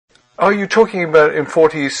Are you talking about in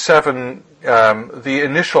 47 the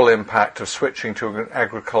initial impact of switching to an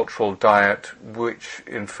agricultural diet, which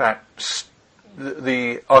in fact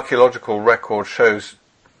the archaeological record shows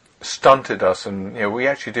stunted us, and we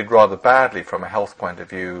actually did rather badly from a health point of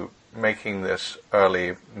view making this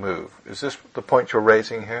early move? Is this the point you're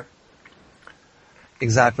raising here?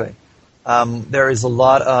 Exactly. There is a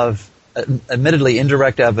lot of admittedly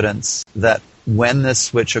indirect evidence that when this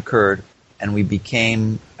switch occurred and we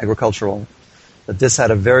became agricultural, that this had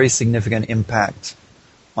a very significant impact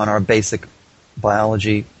on our basic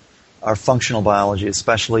biology, our functional biology,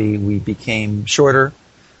 especially. We became shorter.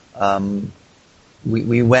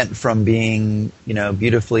 We went from being,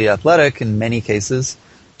 beautifully athletic in many cases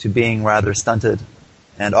to being rather stunted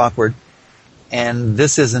and awkward. And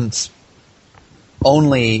this isn't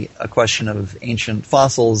only a question of ancient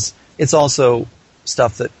fossils. It's also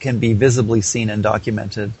stuff that can be visibly seen and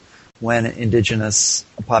documented when indigenous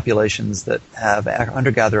populations that have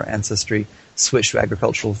hunter-gatherer ancestry switch to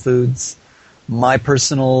agricultural foods. My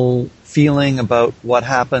personal feeling about what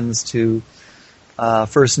happens to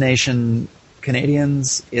First Nation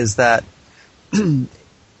Canadians is that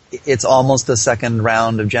it's almost a second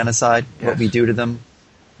round of genocide, yes, what we do to them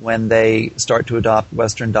when they start to adopt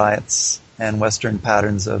Western diets and Western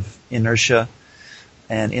patterns of inertia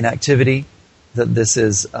and inactivity, that this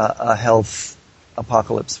is a health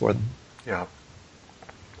apocalypse for them. Yeah.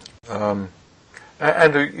 And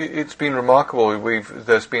it's been remarkable.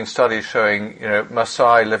 There's been studies showing,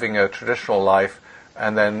 Maasai living a traditional life,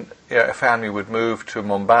 and then a family would move to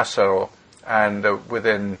Mombasa and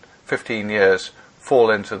within 15 years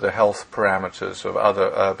fall into the health parameters of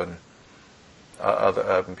other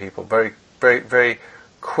urban people. Very, very, very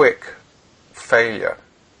quick failure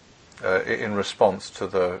in response to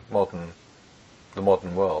the modern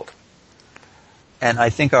world. And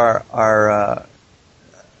I think our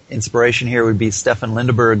inspiration here would be Stefan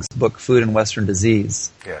Lindeberg's book, Food and Western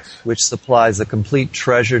Disease, yes, which supplies a complete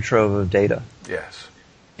treasure trove of data, yes,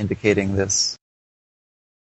 indicating this.